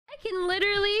can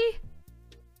literally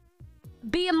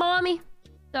be a mommy.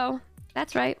 So,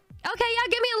 that's right. Okay, yeah,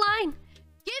 give me a line.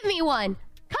 Give me one.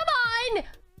 Come on.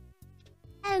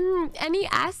 And any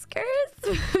askers?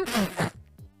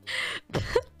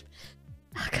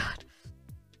 Oh, God.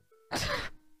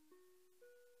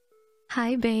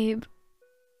 Hi, babe.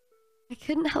 I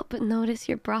couldn't help but notice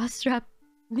your bra strap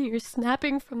near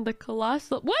snapping from the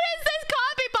colossal... What is this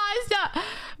copy pasta?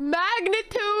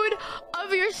 Magnitude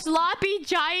of your sloppy,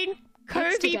 giant,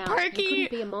 curvy, perky,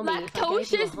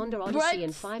 lactocious,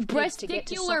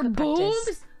 breasticular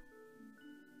boobs?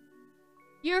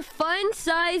 Your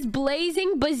fun-sized,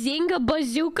 blazing bazinga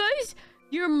bazookas?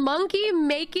 Your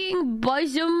monkey-making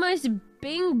buzumas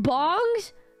bing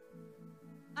bongs?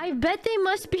 I bet they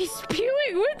must be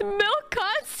spewing with milk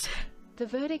cuts. The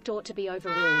verdict ought to be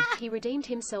overruled. He redeemed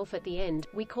himself at the end.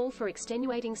 We call for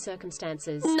extenuating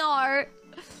circumstances. No.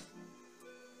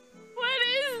 What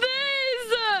is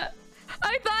this?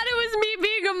 I thought it was me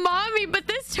being a mommy, but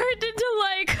this turned into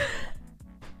like...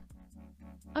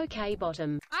 Okay,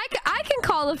 bottom. I can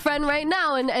call a friend right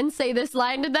now and say this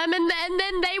line to them, and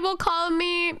then they will call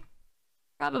me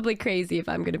probably crazy if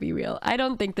I'm gonna be real. I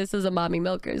don't think this is a mommy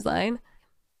milkers line.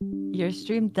 Your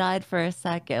stream died for a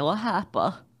second. What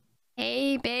happened?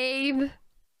 Hey, babe.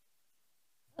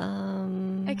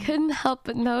 I couldn't help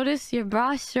but notice your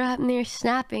bra strap near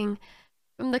snapping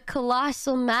from the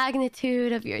colossal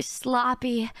magnitude of your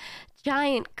sloppy,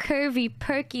 giant, curvy,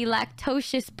 perky,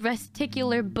 lactocious,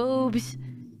 breasticular boobs.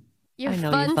 Your I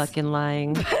know you're fucking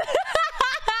lying.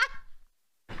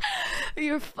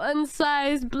 Your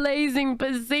fun-sized, blazing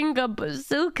bazinga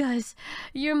bazookas.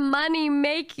 Your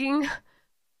money-making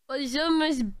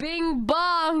bazumas bing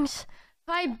bongs.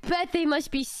 I bet they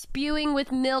must be spewing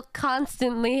with milk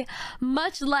constantly,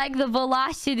 much like the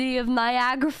velocity of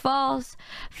Niagara Falls.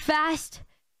 Fast,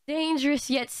 dangerous,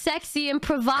 yet sexy and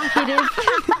provocative.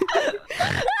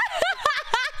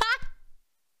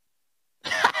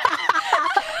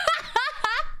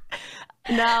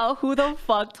 Now, who the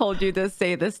fuck told you to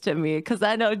say this to me? Because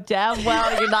I know damn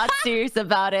well you're not serious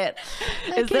about it.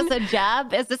 Is this a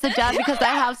jab? Is this a jab because I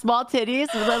have small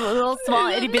titties with a little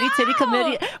small itty bitty titty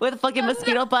committee with fucking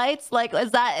mosquito bites? Like,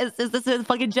 is this a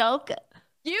fucking joke?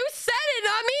 You said it,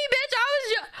 not me, bitch.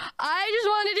 I just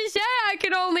wanted to say I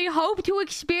can only hope to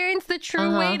experience the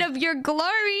true weight of your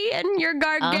glory and your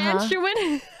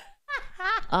gargantuan.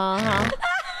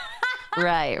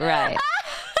 Right.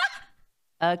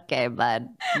 Okay, bud.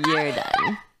 You're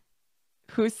done.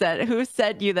 Who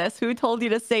said you this? Who told you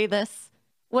to say this?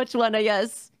 Which one of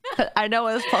yous? I know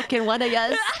it was fucking one of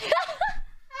yous.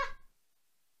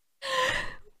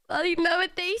 Well, you know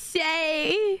what they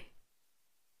say.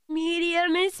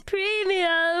 Medium is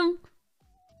premium.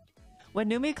 When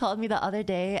Numi called me the other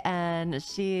day and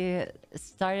she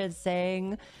started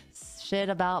saying shit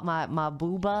about my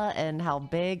booba and how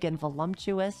big and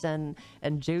voluptuous and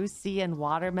juicy and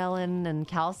watermelon and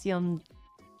calcium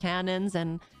cannons,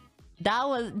 and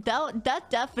that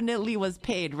definitely was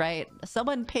paid, right?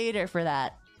 Someone paid her for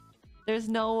that. There's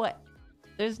no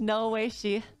way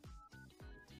she